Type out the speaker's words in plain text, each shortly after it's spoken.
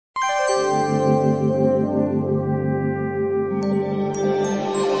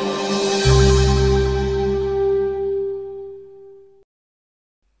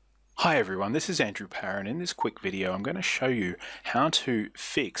everyone, this is Andrew Parran. In this quick video I'm going to show you how to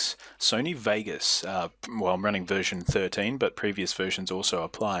fix Sony Vegas, well I'm running version 13 but previous versions also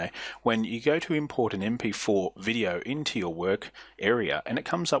apply, when you go to import an MP4 video into your work area and it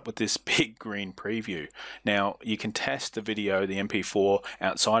comes up with this big green preview. Now you can test the video, the MP4,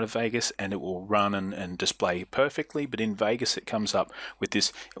 outside of Vegas and it will run and display perfectly, but in Vegas it comes up with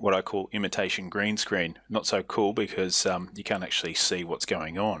this what I call imitation green screen. Not so cool because you can't actually see what's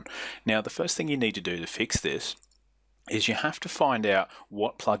going on. Now the first thing you need to do to fix this is you have to find out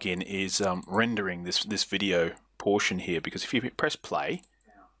what plugin is rendering this video portion here, because if you press play,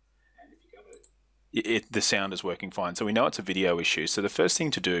 the sound is working fine. So we know it's a video issue. So the first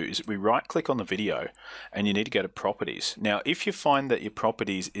thing to do is we right click on the video and you need to go to properties. Now if you find that your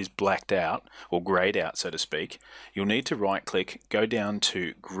properties is blacked out or grayed out, so to speak, you'll need to right click, go down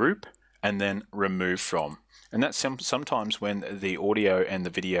to group and then remove from. And that's sometimes when the audio and the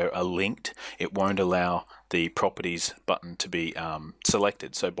video are linked, it won't allow the properties button to be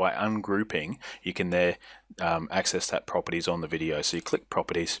selected. So by ungrouping, you can there access that properties on the video. So you click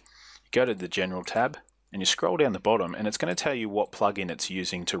properties, you go to the general tab, and you scroll down the bottom, and it's going to tell you what plugin it's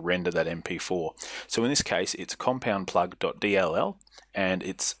using to render that MP4. So in this case, it's compoundplug.dll, and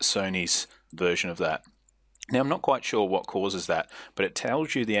it's Sony's version of that. Now I'm not quite sure what causes that, but it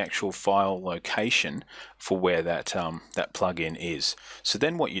tells you the actual file location for where that plugin is. So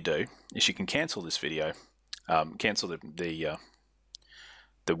then what you do is you can cancel this video, cancel the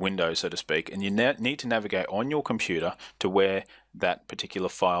window, so to speak, and you need to navigate on your computer to where that particular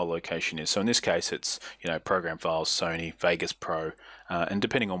file location is. So in this case, it's program files, Sony Vegas Pro, and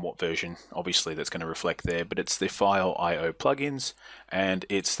depending on what version, obviously that's going to reflect there. But it's the file IO plugins, and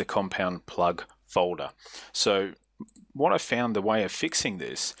it's the compound plug folder. So what I found, the way of fixing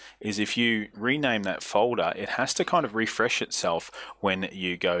this is if you rename that folder, it has to kind of refresh itself when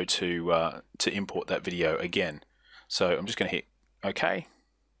you go to import that video again. So I'm just going to hit OK,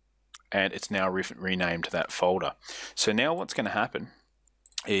 and it's now renamed to that folder. So now what's going to happen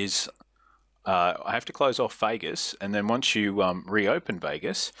is I have to close off Vegas, and then once you reopen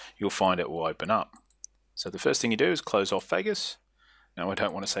Vegas, you'll find it will open up. So the first thing you do is close off Vegas. Now I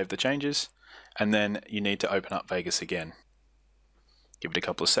don't want to save the changes. And then you need to open up Vegas again. Give it a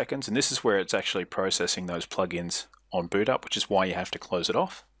couple of seconds, and this is where it's actually processing those plugins on boot up, which is why you have to close it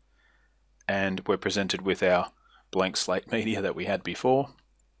off. And we're presented with our blank slate media that we had before.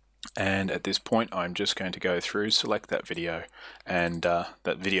 And at this point, I'm just going to go through, select that video, and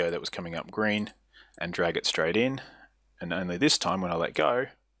that video that was coming up green, and drag it straight in. And only this time, when I let go,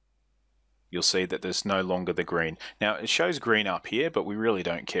 you'll see that there's no longer the green. Now it shows green up here, but we really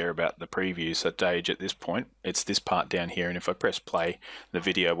don't care about the preview stage at this point. It's this part down here, and if I press play, the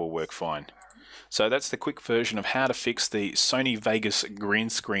video will work fine. So that's the quick version of how to fix the Sony Vegas green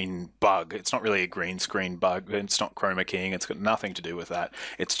screen bug. It's not really a green screen bug, it's not chroma keying, it's got nothing to do with that.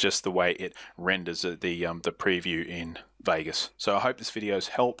 It's just the way it renders the preview in Vegas. So I hope this video has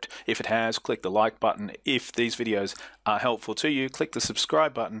helped. If it has, click the like button. If these videos are helpful to you, click the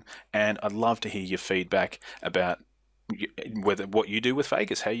subscribe button, and I'd love to hear your feedback about what you do with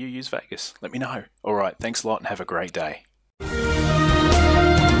Vegas, how you use Vegas. Let me know. All right, thanks a lot and have a great day.